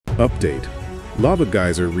Update. Lava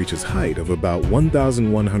geyser reaches height of about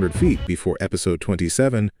 1,100 feet before episode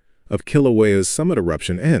 27 of Kilauea's summit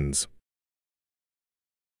eruption ends.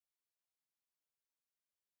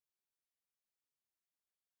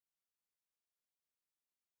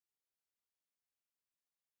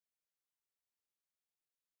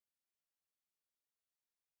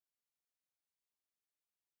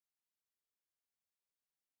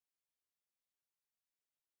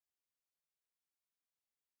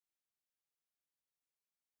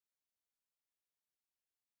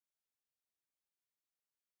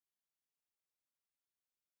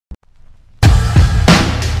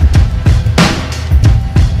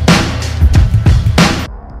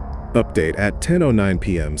 Update at 10:09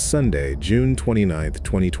 p.m. Sunday, June 29,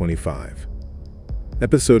 2025.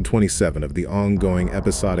 Episode 27 of the ongoing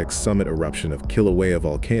episodic summit eruption of Kīlauea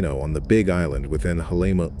volcano on the Big Island within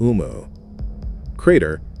Halemaʻumaʻu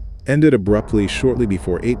Crater ended abruptly shortly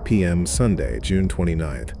before 8 p.m. Sunday, June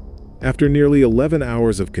 29th, after nearly 11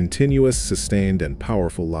 hours of continuous, sustained, and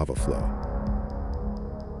powerful lava flow.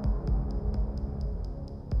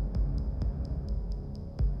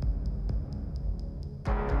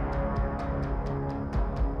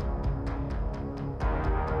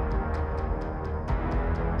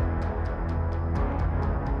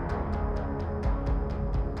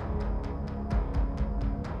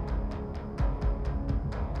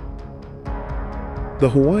 The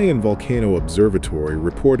Hawaiian Volcano Observatory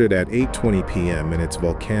reported at 8:20 p.m. in its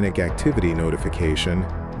volcanic activity notification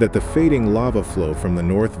that the fading lava flow from the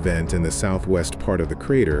north vent in the southwest part of the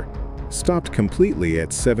crater stopped completely at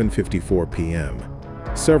 7:54 p.m.,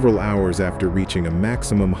 several hours after reaching a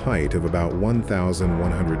maximum height of about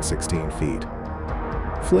 1,116 feet.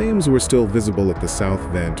 Flames were still visible at the south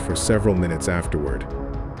vent for several minutes afterward.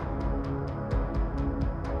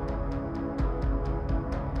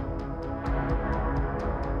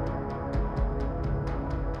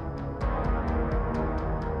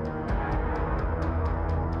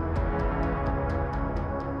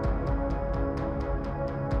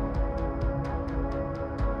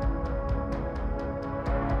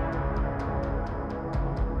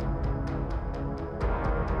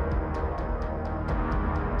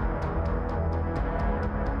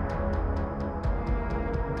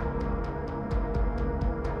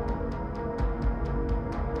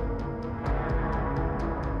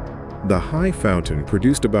 The high fountain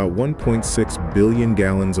produced about 1.6 billion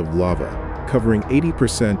gallons of lava, covering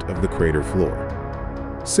 80% of the crater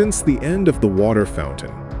floor. Since the end of the water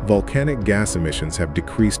fountain, volcanic gas emissions have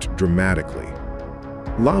decreased dramatically.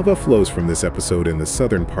 Lava flows from this episode in the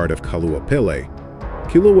southern part of Kīlauea,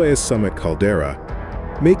 Kilauea's summit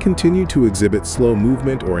caldera, may continue to exhibit slow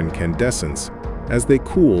movement or incandescence as they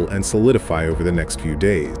cool and solidify over the next few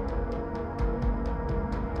days.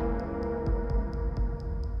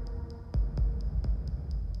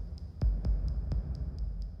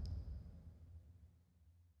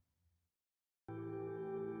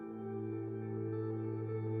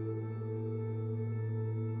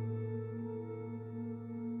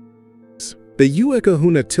 The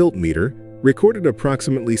Uekahuna tilt meter recorded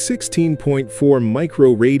approximately 16.4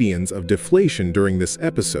 microradians of deflation during this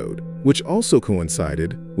episode, which also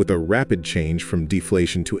coincided with a rapid change from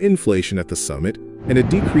deflation to inflation at the summit and a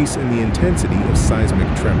decrease in the intensity of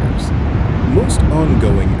seismic tremors. Most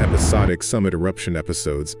ongoing episodic summit eruption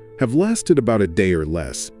episodes have lasted about a day or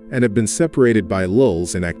less and have been separated by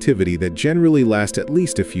lulls in activity that generally last at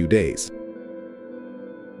least a few days.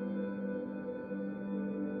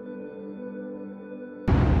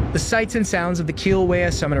 The sights and sounds of the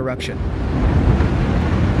Kīlauea summit eruption.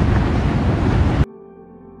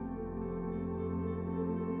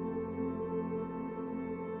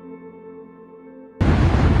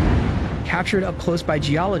 Captured up close by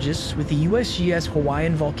geologists with the USGS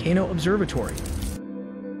Hawaiian Volcano Observatory.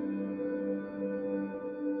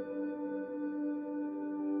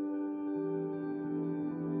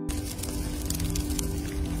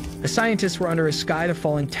 The scientists were under a sky of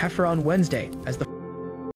falling tephra on Wednesday as the